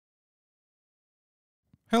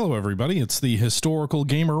Hello everybody, it's the Historical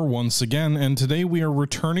Gamer once again, and today we are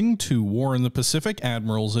returning to War in the Pacific,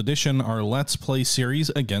 Admirals Edition, our Let's Play series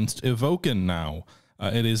against Evoken now.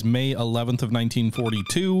 It is May 11th of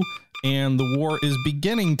 1942, and the war is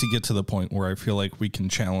beginning to get to the point where I feel like we can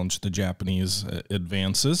challenge the Japanese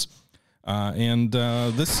advances.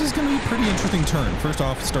 This is going to be a pretty interesting turn. First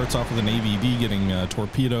off, it starts off with an AVD getting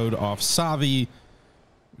torpedoed off Savi,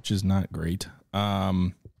 which is not great.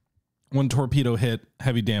 One torpedo hit,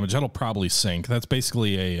 heavy damage. That'll probably sink. That's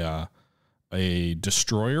basically a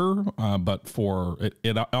destroyer, but for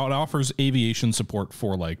it offers aviation support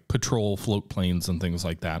for like patrol float planes and things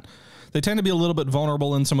like that. They tend to be a little bit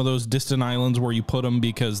vulnerable in some of those distant islands where you put them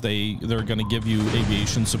because they're going to give you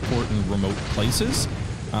aviation support in remote places.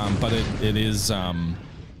 But it is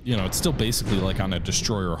you know, it's still basically like on a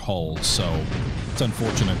destroyer hull, so it's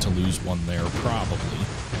unfortunate to lose one there probably.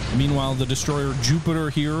 Meanwhile, the destroyer Jupiter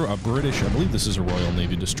here, a British, I believe this is a Royal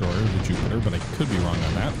Navy destroyer, the Jupiter, but I could be wrong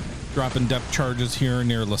on that. Dropping depth charges here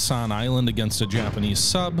near Lasan Island against a Japanese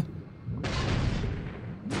sub.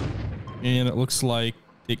 And it looks like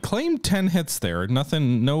it claimed 10 hits there.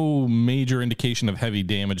 Nothing, no major indication of heavy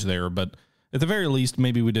damage there, but at the very least,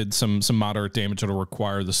 maybe we did some moderate damage that'll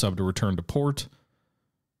require the sub to return to port.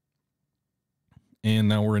 And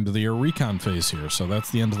now we're into the air recon phase here. So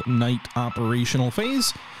that's the end of the night operational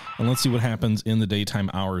phase. And let's see what happens in the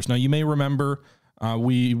daytime hours. Now, you may remember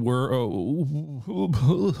we were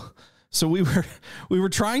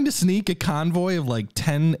trying to sneak a convoy of like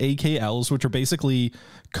 10 AKLs, which are basically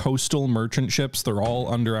coastal merchant ships. They're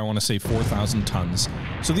all under, I want to say, 4,000 tons.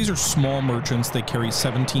 So these are small merchants. They carry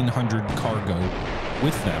 1,700 cargo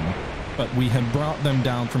with them. But we had brought them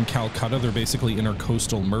down from Calcutta. They're basically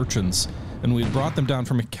intercoastal merchants. And we had brought them down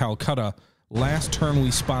from Calcutta. Last turn, we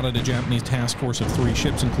spotted a Japanese task force of 3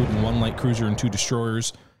 ships, including 1 light cruiser and 2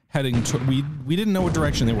 destroyers, heading to... We didn't know what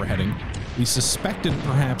direction they were heading. We suspected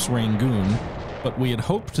perhaps Rangoon, but we had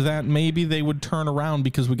hoped that maybe they would turn around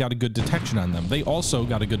because we got a good detection on them. They also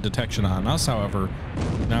got a good detection on us, however.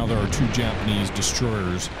 Now there are 2 Japanese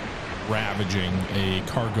destroyers ravaging a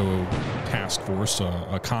cargo task force,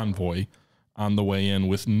 a convoy, on the way in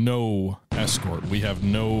with no escort. We have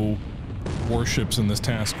no warships in this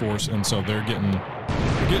task force, and so they're getting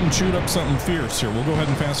chewed up something fierce here. We'll go ahead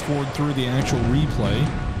and fast forward through the actual replay.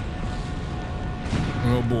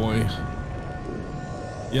 Oh boy.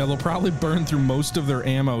 Yeah, they'll probably burn through most of their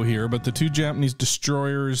ammo here, but the 2 Japanese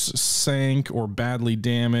destroyers sank or badly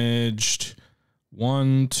damaged.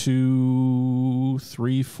 1, 2,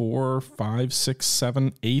 3, 4, 5, 6,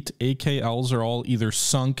 7, 8 AKLs are all either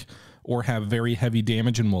sunk or have very heavy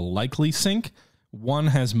damage and will likely sink. 1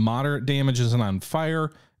 has moderate damage and on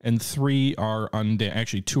fire, and 3 are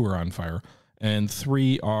actually 2 are on fire, and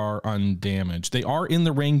 3 are undamaged. They are in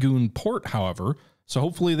the Rangoon port, however, so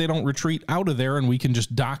hopefully they don't retreat out of there and we can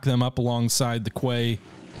just dock them up alongside the quay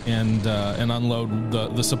and unload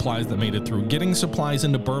the supplies that made it through. Getting supplies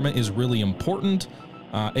into Burma is really important.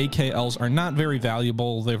 AKLs are not very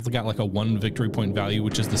valuable. They've got like a 1 victory point value,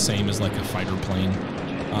 which is the same as like a fighter plane.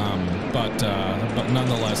 But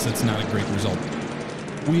nonetheless, it's not a great result.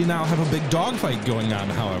 We now have a big dogfight going on,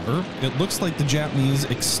 however. It looks like the Japanese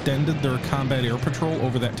extended their combat air patrol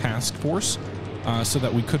over that task force so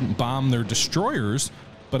that we couldn't bomb their destroyers.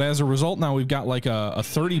 But as a result, now we've got like a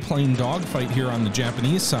 30-plane dogfight here on the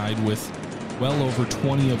Japanese side with well over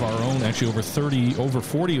 20 of our own, actually over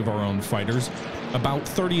 40 of our own fighters. About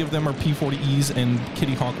 30 of them are P-40Es and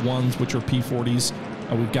Kitty Hawk 1s, which are P-40s.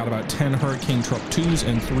 We've got about 10 Hurricane Truck 2s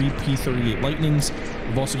and 3 P-38 Lightnings.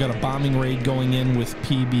 We've also got a bombing raid going in with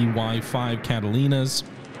PBEM Catalinas.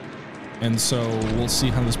 And so we'll see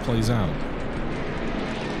how this plays out.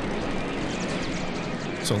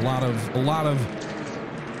 So a lot of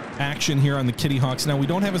action here on the Kitty Hawks. Now, we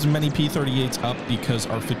don't have as many P-38s up because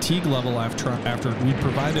our fatigue level after we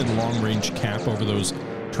provided long-range cap over those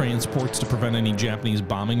transports to prevent any Japanese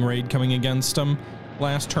bombing raid coming against them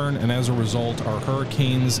last turn, and as a result, our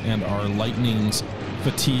Hurricanes and our Lightnings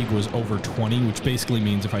fatigue was over 20, which basically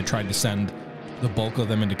means if I tried to send the bulk of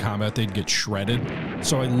them into combat, they'd get shredded.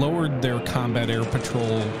 So I lowered their combat air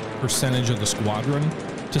patrol percentage of the squadron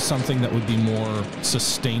to something that would be more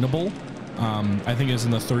sustainable. I think it's in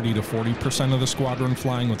the 30 to 40% of the squadron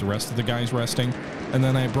flying with the rest of the guys resting. And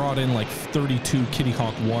then I brought in like 32 Kitty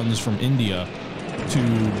Hawk 1s from India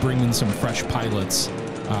to bring in some fresh pilots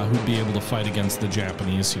who'd be able to fight against the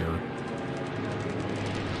Japanese here.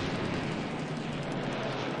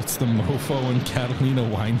 It's the Mofo and Catalina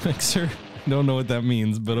wine mixer. I don't know what that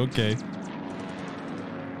means, but okay.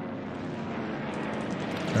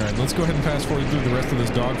 All right, let's go ahead and fast forward through the rest of this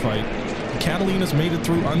dogfight. The Catalinas made it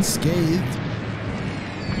through unscathed.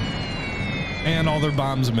 And all their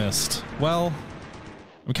bombs missed. Well,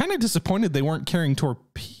 I'm kind of disappointed they weren't carrying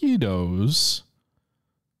torpedoes.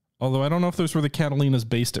 Although I don't know if those were the Catalinas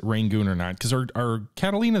based at Rangoon or not, because our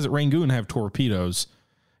Catalinas at Rangoon have torpedoes.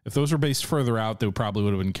 If those were based further out, they probably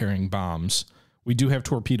would have been carrying bombs. We do have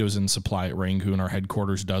torpedoes in supply at Rangoon. Our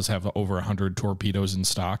headquarters does have over 100 torpedoes in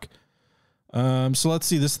stock. So let's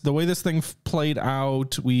see this. The way this thing played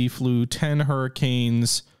out, we flew 10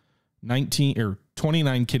 Hurricanes,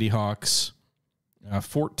 29 Kitty Hawks,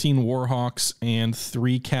 14 Warhawks, and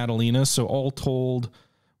 3 Catalinas. So all told,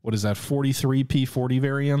 what is that? 43 P-40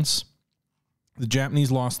 variants. The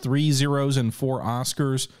Japanese lost 3 Zeros and 4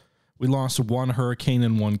 Oscars. We lost 1 Hurricane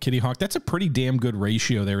and 1 Kitty Hawk. That's a pretty damn good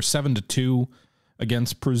ratio there, 7-2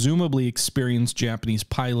 against presumably experienced Japanese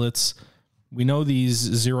pilots. We know these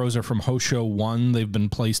Zeros are from Hosho 1. They've been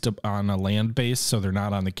placed up on a land base, so they're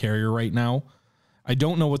not on the carrier right now. I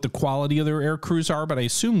don't know what the quality of their air crews are, but I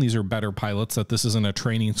assume these are better pilots, that this isn't a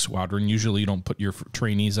training squadron. Usually you don't put your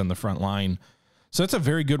trainees on the front line. So that's a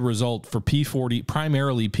very good result for P-40,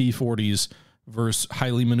 primarily P-40s versus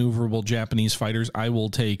highly maneuverable Japanese fighters. I will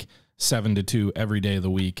take 7-2 every day of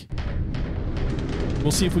the week.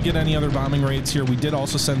 We'll see if we get any other bombing raids here. We did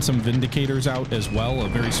also send some Vindicators out as well, a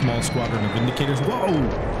very small squadron of Vindicators.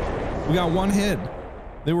 Whoa! We got 1 hit.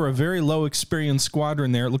 They were a very low experienced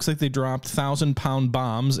squadron there. It looks like they dropped 1,000-pound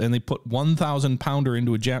bombs, and they put 1,000-pounder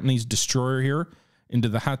into a Japanese destroyer here, into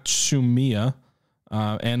the Hatsumiya,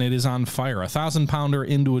 and it is on fire. A 1,000-pounder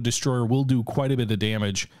into a destroyer will do quite a bit of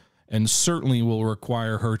damage, and certainly will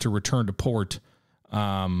require her to return to port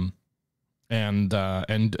and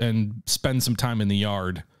spend some time in the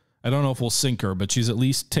yard. I don't know if we'll sink her, but she's at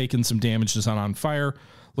least taken some damage. She's not on fire.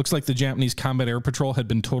 Looks like the Japanese Combat Air Patrol had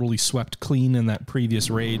been totally swept clean in that previous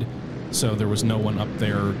raid, so there was no one up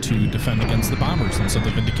there to defend against the bombers, and so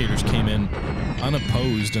the Vindicators came in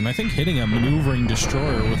unopposed, and I think hitting a maneuvering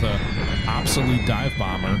destroyer with a obsolete dive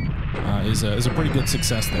bomber is a pretty good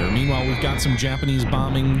success there. Meanwhile, we've got some Japanese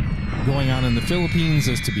bombing going on in the Philippines,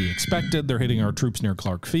 as to be expected. They're hitting our troops near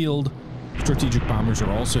Clark Field. Strategic bombers are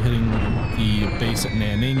also hitting the base at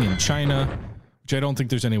Nanning in China, which I don't think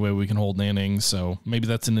there's any way we can hold Nanning, so maybe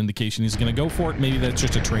that's an indication he's going to go for it. Maybe that's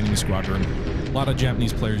just a training squadron. A lot of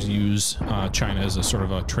Japanese players use China as a sort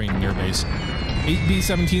of a training air base. 8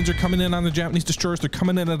 B-17s are coming in on the Japanese destroyers. They're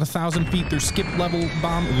coming in at 1,000 feet. They're skip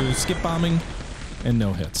bombing, and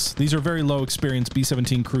no hits. These are very low experienced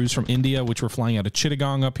B-17 crews from India, which were flying out of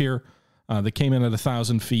Chittagong up here. They came in at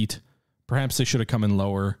 1,000 feet. Perhaps they should have come in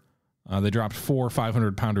lower. They dropped 4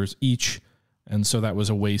 500-pounders each, and so that was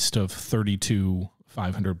a waste of 32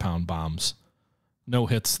 500-pound bombs. No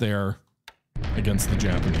hits there against the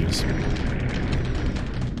Japanese.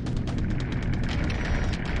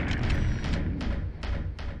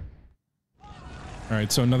 All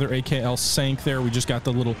right, so another AKL sank there. We just got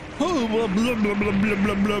the little blah, blah, blah, blah, blah,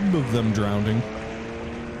 blah, blah, of them drowning.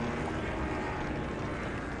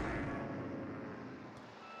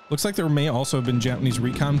 Looks like there may also have been Japanese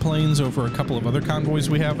recon planes over a couple of other convoys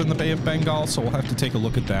we have in the Bay of Bengal, so we'll have to take a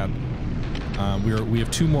look at that. We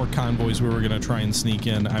have 2 more convoys we were going to try and sneak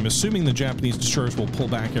in. I'm assuming the Japanese destroyers will pull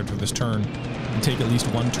back after this turn and take at least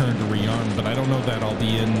 1 turn to rearm, but I don't know that I'll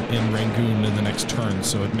be in Rangoon in the next turn,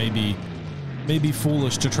 so it may be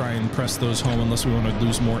foolish to try and press those home unless we want to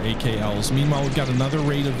lose more AKLs. Meanwhile, we've got another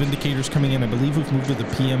raid of Vindicators coming in. I believe we've moved to the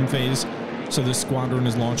PM phase, so this squadron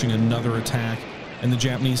is launching another attack. And the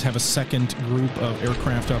Japanese have a second group of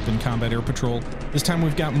aircraft up in Combat Air Patrol. This time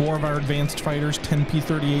we've got more of our advanced fighters, 10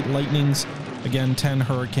 P-38 Lightnings, again 10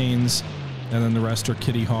 Hurricanes, and then the rest are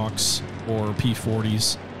Kitty Hawks or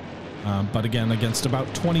P-40s. But again, against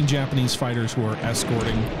about 20 Japanese fighters who are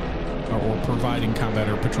escorting or providing Combat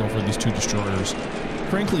Air Patrol for these 2 destroyers.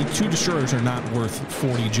 Frankly, 2 destroyers are not worth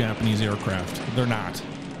 40 Japanese aircraft. They're not.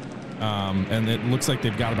 And it looks like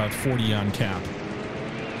they've got about 40 on cap.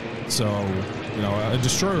 So, you know, a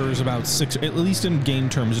destroyer is about 6, at least in game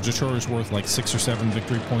terms, a destroyer is worth like 6 or 7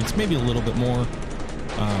 victory points, maybe a little bit more,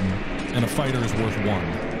 and a fighter is worth 1.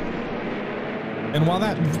 And while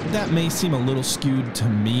that may seem a little skewed to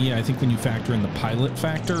me, I think when you factor in the pilot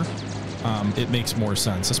factor, it makes more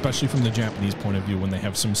sense, especially from the Japanese point of view when they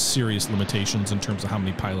have some serious limitations in terms of how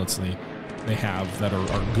many pilots they have that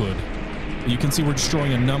are good. You can see we're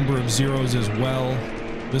destroying a number of Zeros as well.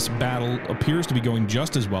 This battle appears to be going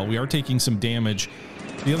just as well. We are taking some damage.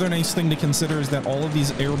 The other nice thing to consider is that all of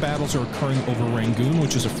these air battles are occurring over Rangoon,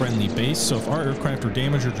 which is a friendly base. So if our aircraft are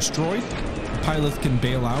damaged or destroyed, the pilots can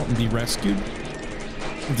bail out and be rescued.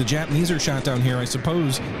 If the Japanese are shot down here, I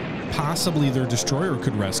suppose possibly their destroyer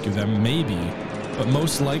could rescue them, maybe. But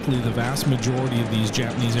most likely the vast majority of these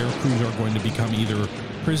Japanese air crews are going to become either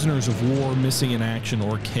prisoners of war, missing in action,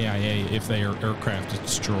 or KIA if their aircraft is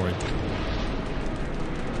destroyed.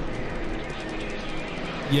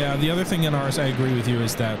 Yeah, the other thing in ours, I agree with you,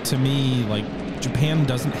 is that to me, like, Japan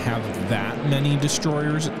doesn't have that many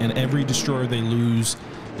destroyers, and every destroyer they lose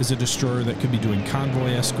is a destroyer that could be doing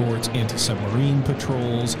convoy escorts, anti-submarine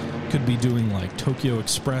patrols, could be doing like Tokyo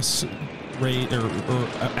Express raid or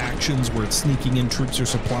actions where it's sneaking in troops or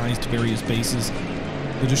supplies to various bases.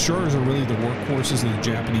 The destroyers are really the workhorses of the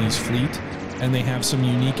Japanese fleet, and they have some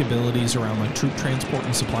unique abilities around like troop transport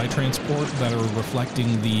and supply transport that are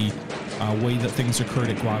reflecting the way that things occurred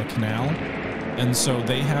at Guadalcanal. And so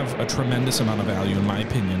they have a tremendous amount of value, in my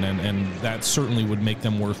opinion, and that certainly would make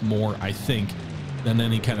them worth more, I think, than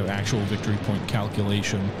any kind of actual victory point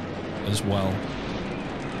calculation as well.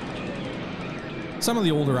 Some of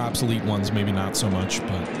the older obsolete ones, maybe not so much,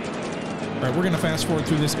 but... All right, we're going to fast forward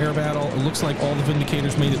through this air battle. It looks like all the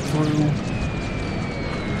Vindicators made it through.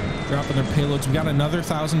 Dropping their payloads. We got another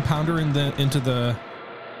 1,000-pounder into the...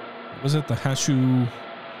 Was it the Hachuaru?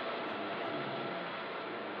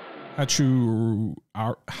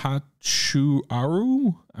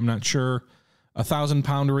 I'm not sure. A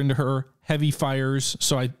 1,000-pounder into her. Heavy fires.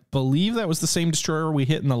 So I believe that was the same destroyer we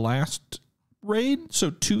hit in the last raid. So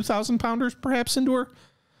 2,000-pounders perhaps into her.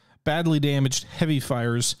 Badly damaged. Heavy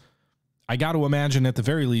fires. I got to imagine at the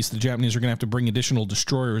very least the Japanese are going to have to bring additional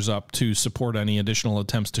destroyers up to support any additional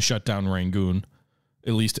attempts to shut down Rangoon,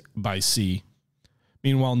 at least by sea.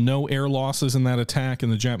 Meanwhile, no air losses in that attack,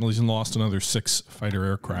 and the Japanese lost another 6 fighter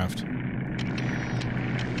aircraft.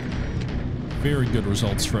 Very good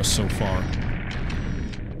results for us so far.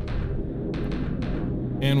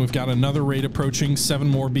 And we've got another raid approaching. 7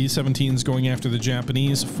 more B-17s going after the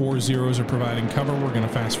Japanese. 4 Zeros are providing cover. We're going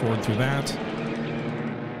to fast forward through that.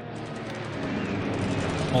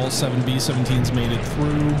 All 7 B-17s made it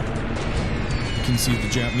through. You can see the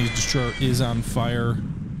Japanese destroyer is on fire,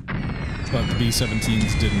 but the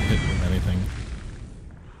B-17s didn't hit with anything.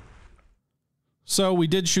 So we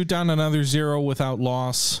did shoot down another Zero without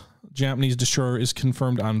loss. Japanese destroyer is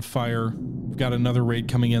confirmed on fire. We've got another raid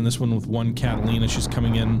coming in, this one with 1 Catalina. She's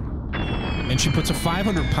coming in, and she puts a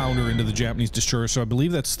 500-pounder into the Japanese destroyer, so I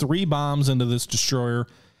believe that's 3 bombs into this destroyer.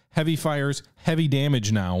 Heavy fires, heavy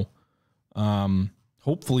damage now.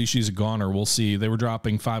 Hopefully she's a goner. We'll see. They were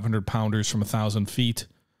dropping 500-pounders from 1,000 feet.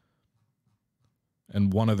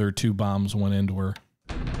 And one of their 2 bombs went into her.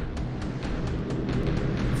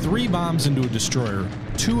 3 bombs into a destroyer.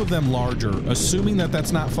 2 of them larger. Assuming that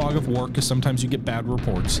that's not fog of war, because sometimes you get bad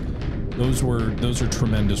reports. Those are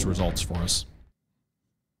tremendous results for us.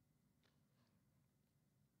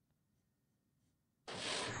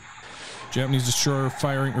 Japanese destroyer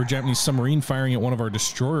firing, or Japanese submarine firing at one of our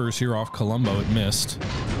destroyers here off Colombo. It missed.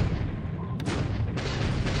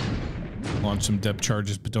 Launched some depth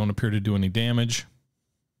charges, but don't appear to do any damage.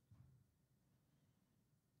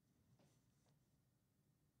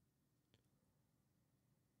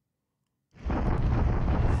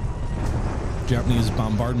 Japanese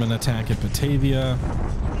bombardment attack at Batavia.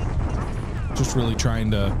 Just really trying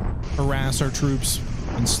to harass our troops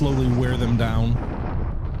and slowly wear them down.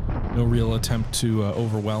 No real attempt to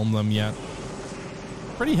overwhelm them yet.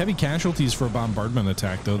 Pretty heavy casualties for a bombardment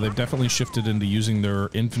attack, though. They've definitely shifted into using their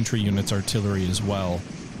infantry units' artillery as well.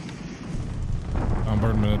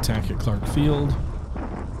 Bombardment attack at Clark Field.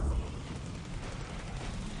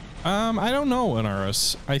 I don't know,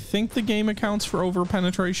 NRS. I think the game accounts for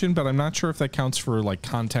over-penetration, but I'm not sure if that counts for, like,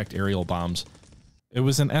 contact aerial bombs. It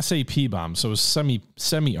was an SAP bomb, so it was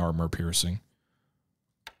semi-armor piercing.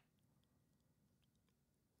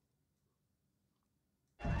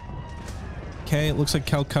 Okay, it looks like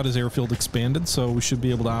Calcutta's airfield expanded, so we should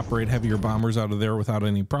be able to operate heavier bombers out of there without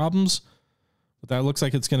any problems. But that looks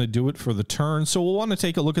like it's going to do it for the turn. So we'll want to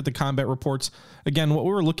take a look at the combat reports. Again, what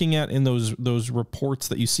we were looking at in those reports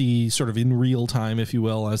that you see sort of in real time, if you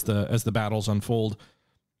will, as the battles unfold.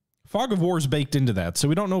 Fog of War is baked into that, so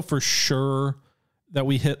we don't know for sure that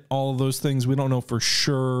we hit all of those things. We don't know for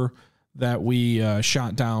sure that we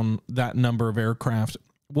shot down that number of aircraft.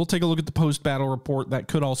 We'll take a look at the post-battle report. That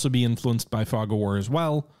could also be influenced by Fog of War as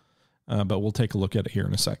well, but we'll take a look at it here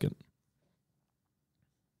in a second.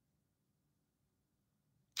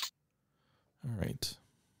 All right.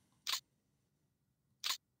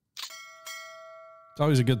 It's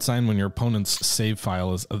always a good sign when your opponent's save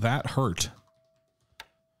file is that hurt.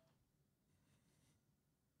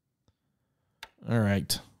 All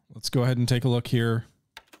right. Let's go ahead and take a look here.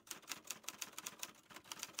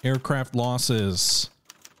 Aircraft losses.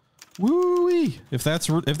 Woo-wee! If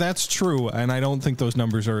that's true, and I don't think those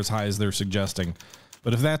numbers are as high as they're suggesting,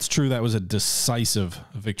 but if that's true, that was a decisive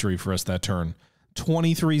victory for us that turn.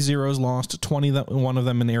 23 Zeros lost, 21 of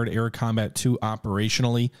them in air-to-air combat, 2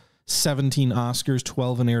 operationally, 17 Oscars,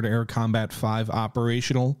 12 in air-to-air combat, 5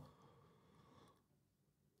 operational.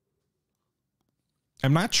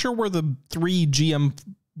 I'm not sure where the 3 GM1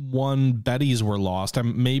 Bettys were lost.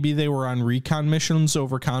 Maybe they were on recon missions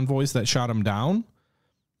over convoys that shot them down.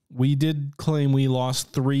 We did claim we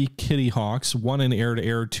lost 3 Kitty Hawks, 1 in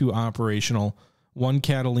air-to-air, 2 operational, 1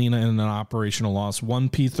 Catalina in an operational loss, 1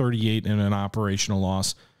 P-38 in an operational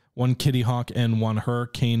loss, 1 Kitty Hawk and 1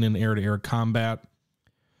 Hurricane in air-to-air combat.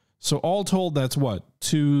 So all told, that's what?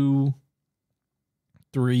 2,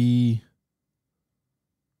 3,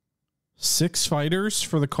 6 fighters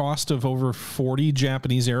for the cost of over 40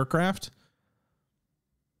 Japanese aircraft.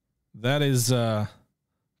 That is a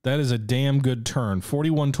damn good turn.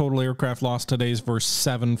 41 total aircraft lost today versus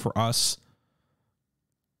 7 for us.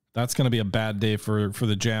 That's going to be a bad day for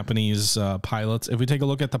the Japanese pilots. If we take a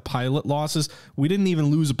look at the pilot losses, we didn't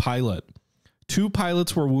even lose a pilot. 2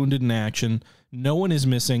 pilots were wounded in action. No one is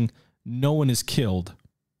missing. No one is killed.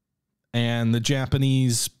 And the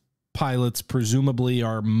Japanese pilots presumably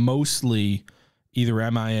are mostly either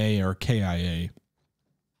MIA or KIA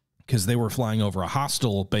because they were flying over a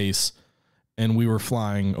hostile base and we were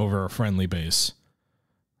flying over a friendly base.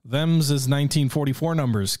 Them's is 1944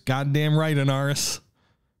 numbers. Goddamn right, Anaris.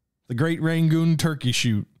 The Great Rangoon Turkey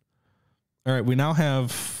Shoot. All right, we now have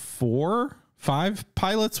 5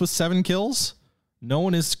 pilots with 7 kills. No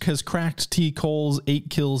one has cracked T. Cole's 8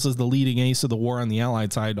 kills as the leading ace of the war on the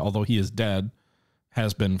Allied side, although he is dead.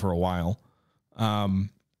 Has been for a while.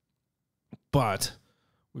 But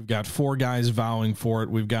we've got 4 guys vowing for it.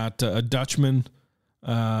 We've got a Dutchman,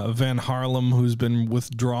 Van Haarlem, who's been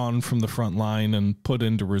withdrawn from the front line and put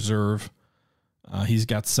into reserve. He's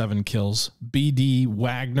got 7 kills. BD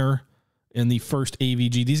Wagner in the 1st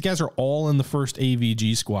AVG. These guys are all in the 1st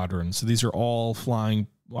AVG squadron. So these are all flying.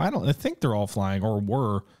 Well, I think they're all flying or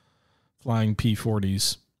were flying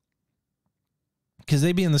P-40s. Because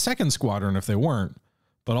they'd be in the 2nd squadron if they weren't.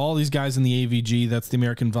 But all these guys in the AVG, that's the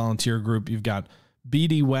American Volunteer Group. You've got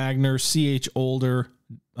BD Wagner, CH Older,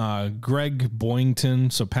 Greg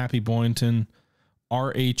Boynton, so Pappy Boynton,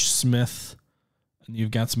 RH Smith, and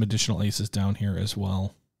you've got some additional aces down here as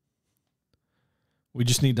well. We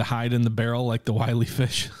just need to hide in the barrel like the wily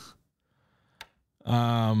fish.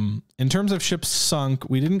 In terms of ships sunk,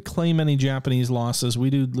 we didn't claim any Japanese losses.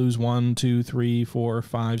 We did lose 1, 2, 3, 4,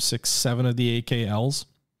 5, 6, 7 of the AKLs.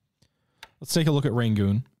 Let's take a look at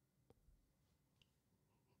Rangoon.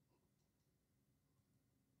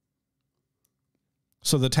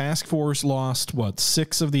 So the task force lost, what,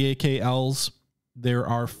 6 of the AKLs. There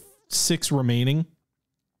are 6 remaining.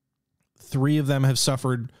 3 of them have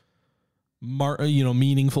suffered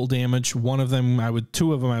meaningful damage. 2 of them I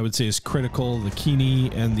would say is critical. The Keeney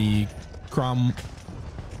and the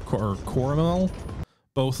Coramel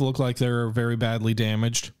both look like they're very badly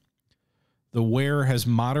damaged. The Ware has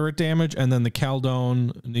moderate damage, and then the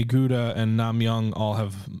Caldone, Niguda, and Namyang all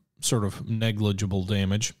have sort of negligible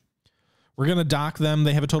damage. We're going to dock them.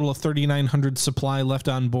 They have a total of 3,900 supply left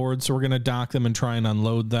on board, so we're going to dock them and try and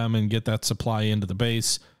unload them and get that supply into the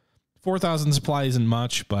base. 4,000 supply isn't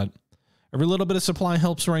much, but every little bit of supply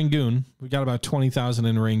helps Rangoon. We got about 20,000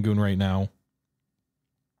 in Rangoon right now.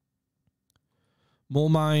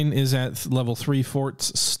 Mulmine is at level 3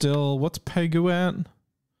 forts still. What's Pegu at?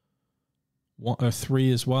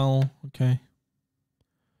 3 as well. Okay.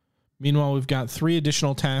 Meanwhile, we've got 3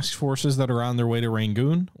 additional task forces that are on their way to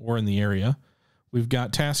Rangoon or in the area. We've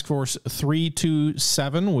got Task Force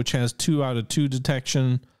 327, which has 2 out of 2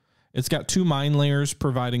 detection. It's got 2 mine layers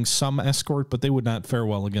providing some escort, but they would not fare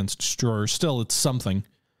well against destroyers. Still, it's something.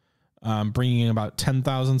 Bringing in about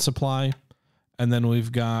 10,000 supply. And then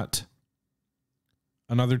we've got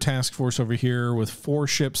another task force over here with 4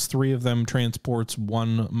 ships, 3 of them transports,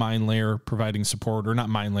 1 mine layer providing support, or not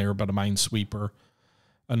mine layer, but a mine sweeper.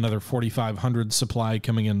 Another 4,500 supply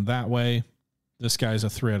coming in that way. This guy's a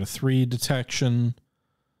 3 out of 3 detection.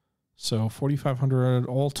 So 4,500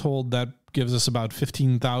 all told, that gives us about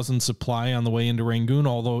 15,000 supply on the way into Rangoon,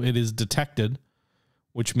 although it is detected,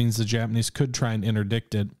 which means the Japanese could try and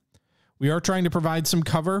interdict it. We are trying to provide some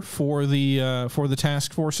cover for the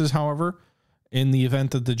task forces, however. In the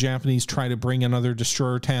event that the Japanese try to bring another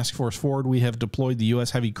destroyer task force forward, we have deployed the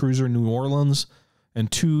U.S. heavy cruiser New Orleans and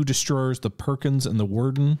 2 destroyers, the Perkins and the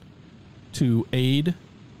Worden, to aid.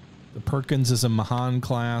 The Perkins is a Mahan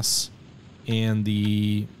class, and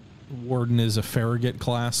the Worden is a Farragut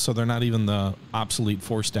class, so they're not even the obsolete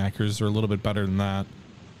 4-stackers. They're a little bit better than that.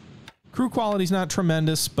 Crew quality's not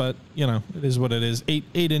tremendous, but, you know, it is what it is.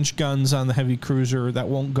 8-inch guns on the heavy cruiser. That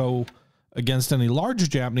won't go against any large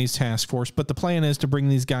Japanese task force, but the plan is to bring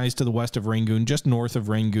these guys to the west of Rangoon, just north of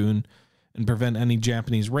Rangoon, and prevent any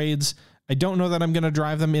Japanese raids. I don't know that I'm going to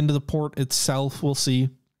drive them into the port itself. We'll see.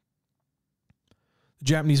 The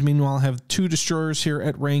Japanese, meanwhile, have 2 destroyers here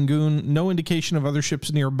at Rangoon. No indication of other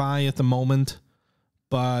ships nearby at the moment,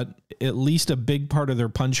 but at least a big part of their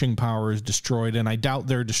punching power is destroyed, and I doubt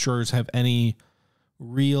their destroyers have any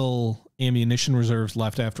real ammunition reserves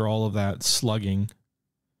left after all of that slugging.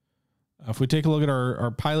 If we take a look at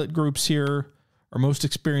our pilot groups here, our most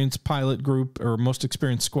experienced pilot group, or most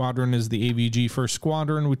experienced squadron, is the AVG First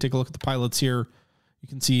Squadron. We take a look at the pilots here. You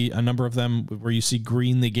can see a number of them where you see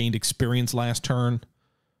green, they gained experience last turn.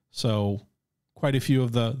 So quite a few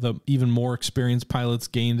of the even more experienced pilots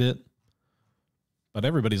gained it. But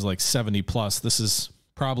everybody's like 70 plus. This is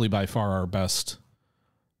probably by far our best,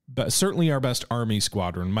 but certainly our best Army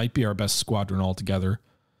squadron. Might be our best squadron altogether.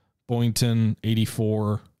 Boynton,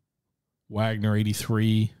 84. Wagner,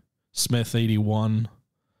 83. Smith, 81.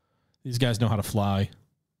 These guys know how to fly.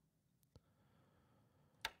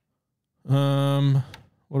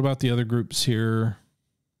 What about the other groups here?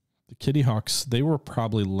 The Kitty Hawks, they were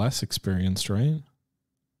probably less experienced, right?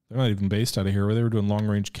 They're not even based out of here. They were doing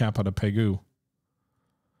long-range cap out of Pegu.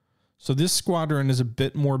 So this squadron is a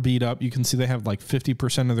bit more beat up. You can see they have like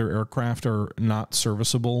 50% of their aircraft are not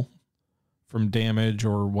serviceable from damage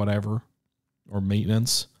or whatever, or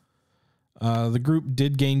maintenance. The group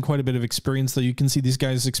did gain quite a bit of experience, though. You can see these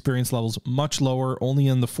guys' experience levels much lower, only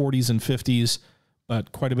in the 40s and 50s,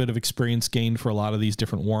 but quite a bit of experience gained for a lot of these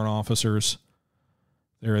different warrant officers.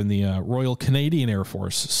 They're in the Royal Canadian Air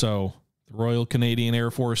Force. So the Royal Canadian Air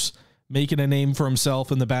Force making a name for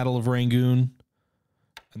himself in the Battle of Rangoon.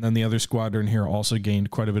 And then the other squadron here also gained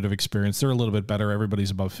quite a bit of experience. They're a little bit better.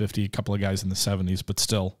 Everybody's above 50, a couple of guys in the 70s, but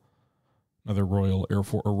still another Royal Air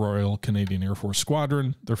Force or Royal Canadian Air Force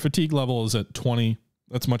squadron. Their fatigue level is at 20.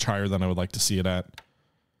 That's much higher than I would like to see it at.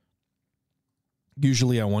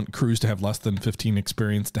 Usually I want crews to have less than 15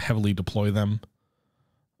 experience to heavily deploy them.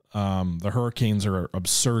 The Hurricanes are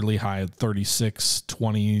absurdly high at 36,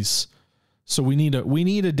 20s. So we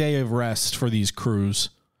need a day of rest for these crews.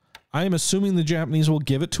 I am assuming the Japanese will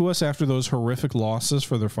give it to us after those horrific losses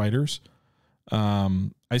for their fighters.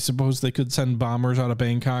 I suppose they could send bombers out of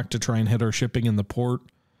Bangkok to try and hit our shipping in the port.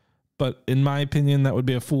 But in my opinion, that would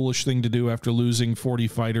be a foolish thing to do after losing 40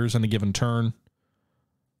 fighters in a given turn.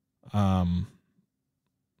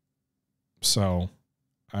 So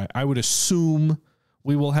I would assume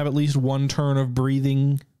we will have at least one turn of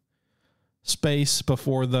breathing space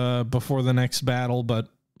before the next battle, but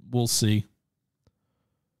we'll see.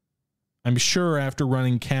 I'm sure after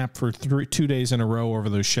running cap for 2 days in a row over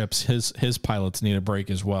those ships, his pilots need a break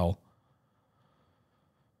as well.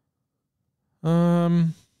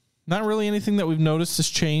 Not really anything that we've noticed has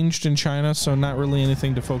changed in China, so not really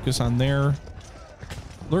anything to focus on there.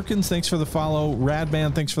 Lurkins, thanks for the follow.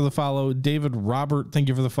 Radman, thanks for the follow. David Robert, thank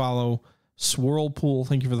you for the follow. Swirlpool,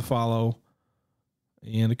 thank you for the follow.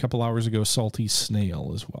 And a couple hours ago, Salty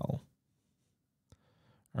Snail as well.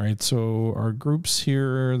 All right, so our groups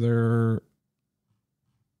here, their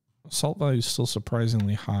assault value is still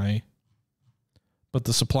surprisingly high, but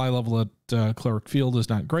the supply level at Cleric Field is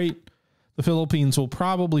not great. The Philippines will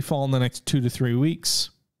probably fall in the next 2 to 3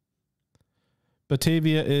 weeks.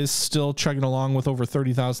 Batavia is still chugging along with over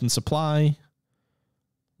 30,000 supply.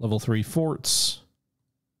 Level 3 forts.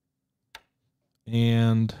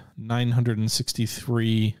 And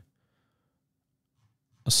 963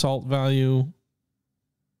 assault value.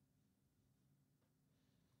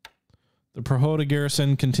 The Prohoda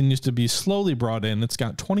garrison continues to be slowly brought in. It's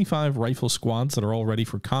got 25 rifle squads that are all ready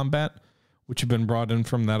for combat, which have been brought in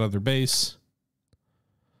from that other base.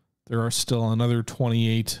 There are still another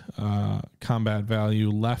 28 combat value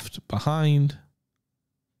left behind.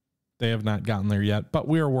 They have not gotten there yet, but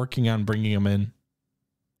we are working on bringing them in.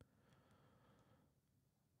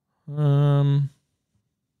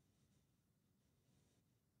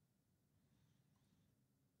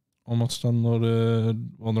 Almost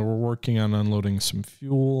unloaded. Well, no, we're working on unloading some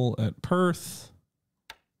fuel at Perth.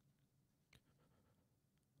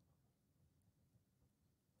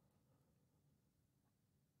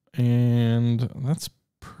 And that's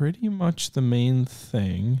pretty much the main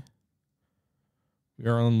thing. We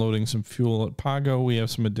are unloading some fuel at Pago. We have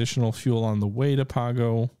some additional fuel on the way to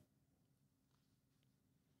Pago.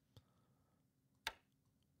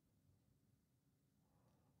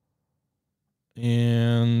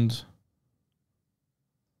 And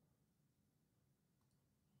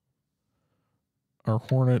our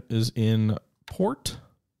Hornet is in port. Do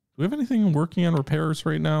we have anything working on repairs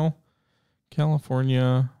right now?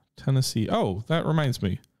 California, Tennessee. Oh, that reminds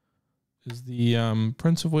me. Is the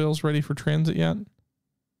Prince of Wales ready for transit yet?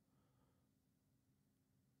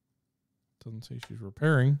 Doesn't say she's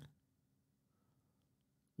repairing.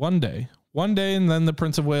 One day, and then the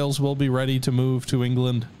Prince of Wales will be ready to move to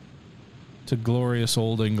England, to glorious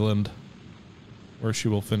old England, where she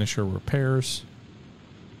will finish her repairs.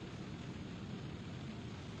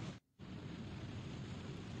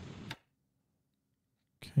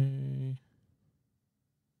 Okay.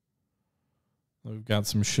 We've got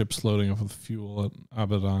some ships loading up with fuel at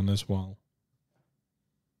Abaddon as well.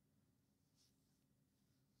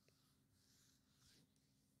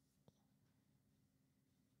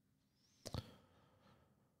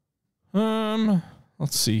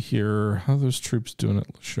 Let's see here. How are those troops doing at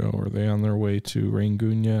Show? Are they on their way to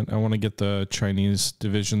Rangoon yet? I want to get the Chinese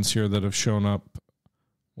divisions here that have shown up.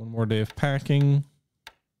 One more day of packing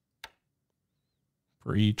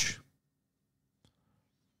for each.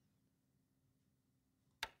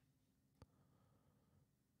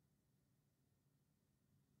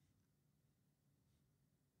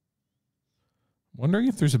 Wondering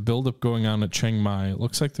if there's a buildup going on at Chiang Mai. It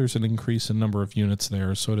looks like there's an increase in number of units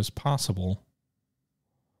there, so it is possible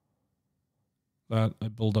that a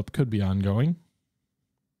buildup could be ongoing.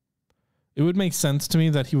 It would make sense to me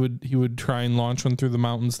that he would try and launch one through the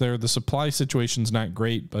mountains there. The supply situation's not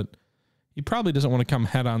great, but he probably doesn't want to come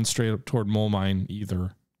head on straight up toward Mole Mine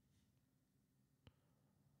either.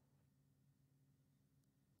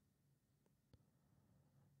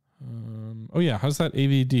 Oh yeah, how's that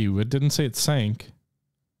AVD? It didn't say it sank.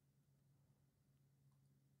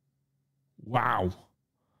 Wow.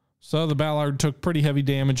 So the Ballard took pretty heavy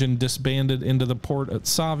damage and disbanded into the port at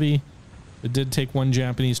Savi. It did take one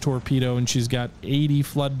Japanese torpedo, and she's got 80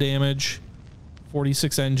 flood damage,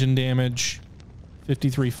 46 engine damage,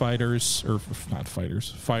 53 fighters, or not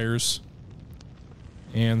fighters, fires,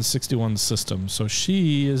 and 61 systems. So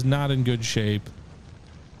she is not in good shape.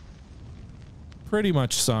 Pretty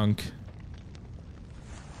much sunk.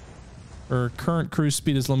 Her current cruise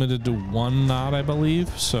speed is limited to 1 knot, I believe,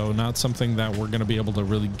 so not something that we're going to be able to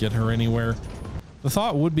really get her anywhere. The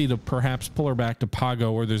thought would be to perhaps pull her back to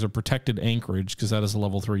Pago, where there's a protected anchorage, because that is a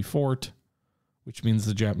level 3 fort, which means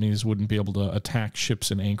the Japanese wouldn't be able to attack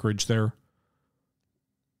ships in anchorage there.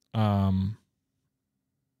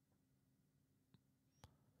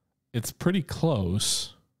 It's pretty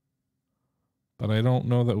close, but I don't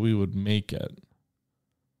know that we would make it.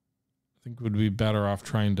 I think we'd be better off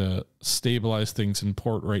trying to stabilize things in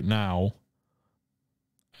port right now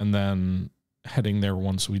and then heading there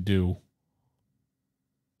once we do.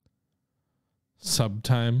 Sub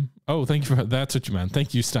time. Oh, thank you for that's what you meant.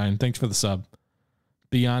 Thank you, Stein. Thanks for the sub.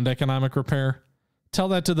 Beyond economic repair. Tell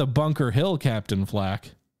that to the Bunker Hill, Captain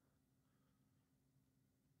Flack.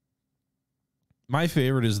 My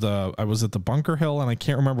favorite is I was at the Bunker Hill, and I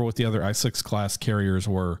can't remember what the other I-6 class carriers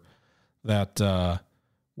were that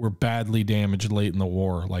were badly damaged late in the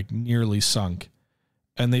war, like nearly sunk.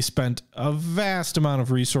 And they spent a vast amount of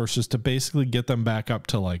resources to basically get them back up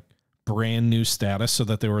to like brand new status so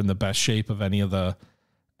that they were in the best shape of any of the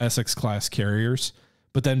Essex class carriers.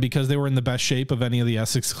 But then because they were in the best shape of any of the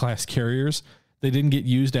Essex class carriers, they didn't get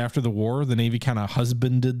used after the war. The Navy kind of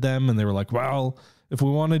husbanded them, and they were like, well, if we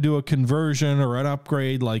want to do a conversion or an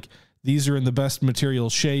upgrade, like these are in the best material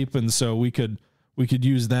shape, and so we could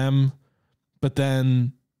use them. But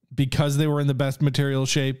then because they were in the best material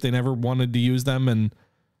shape, they never wanted to use them, and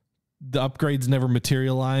the upgrades never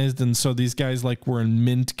materialized. And so these guys like were in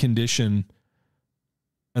mint condition.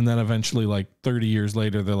 And then eventually, like 30 years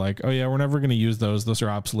later, they're like, oh yeah, we're never going to use those. Those are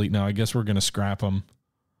obsolete now. I guess we're going to scrap them.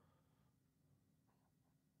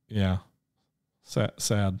 Yeah.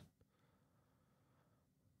 Sad.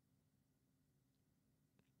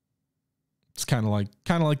 It's kind of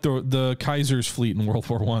like the Kaiser's fleet in World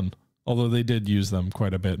War I. Although they did use them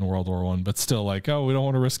quite a bit in World War I, but still like, oh, we don't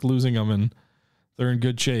want to risk losing them, and they're in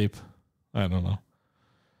good shape. I don't know.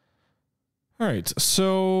 All right,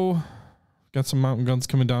 so got some mountain guns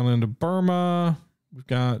coming down into Burma. We've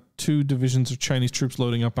got 2 divisions of Chinese troops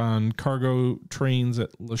loading up on cargo trains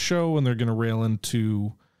at Lashio, and they're going to rail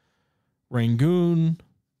into Rangoon.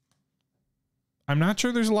 I'm not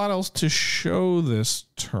sure there's a lot else to show this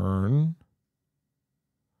turn.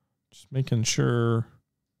 Just making sure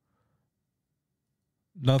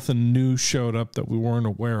nothing new showed up that we weren't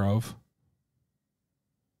aware of.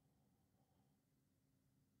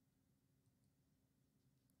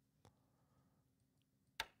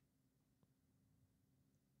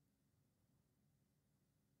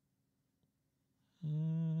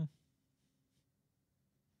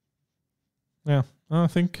 Yeah, I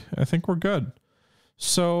think we're good.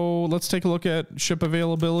 So let's take a look at ship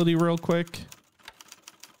availability real quick.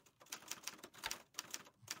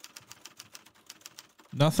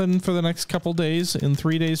 Nothing for the next couple days. In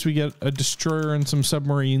 3 days, we get a destroyer and some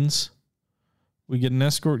submarines. We get an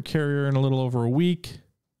escort carrier in a little over a week.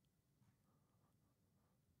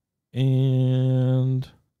 And the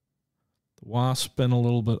Wasp in a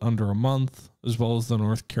little bit under a month, as well as the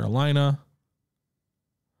North Carolina.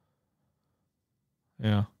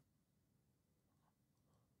 Yeah.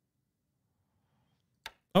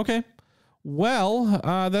 Okay. Well,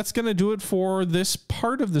 that's going to do it for this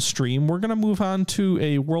part of the stream. We're going to move on to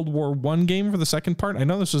a World War I game for the second part. I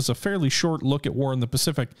know this is a fairly short look at war in the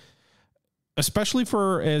Pacific, especially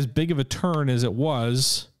for as big of a turn as it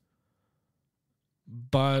was.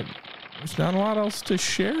 But there's not a lot else to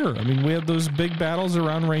share. I mean, we had those big battles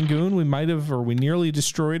around Rangoon. We might have, or we nearly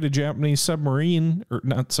destroyed a Japanese submarine, or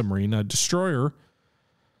not submarine, a destroyer.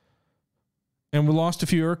 And we lost a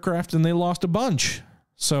few aircraft, and they lost a bunch.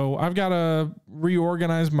 So I've got to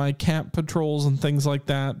reorganize my camp patrols and things like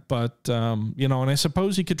that. But, you know, and I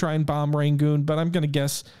suppose he could try and bomb Rangoon, but I'm going to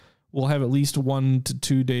guess we'll have at least 1 to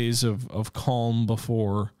 2 days of calm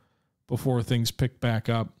before things pick back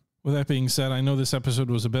up. With that being said, I know this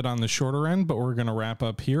episode was a bit on the shorter end, but we're going to wrap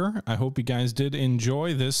up here. I hope you guys did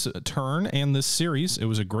enjoy this turn and this series. It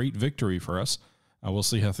was a great victory for us. We'll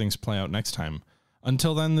see how things play out next time.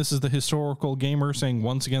 Until then, this is the Historical Gamer saying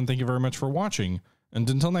once again, thank you very much for watching. And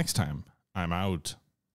until next time, I'm out.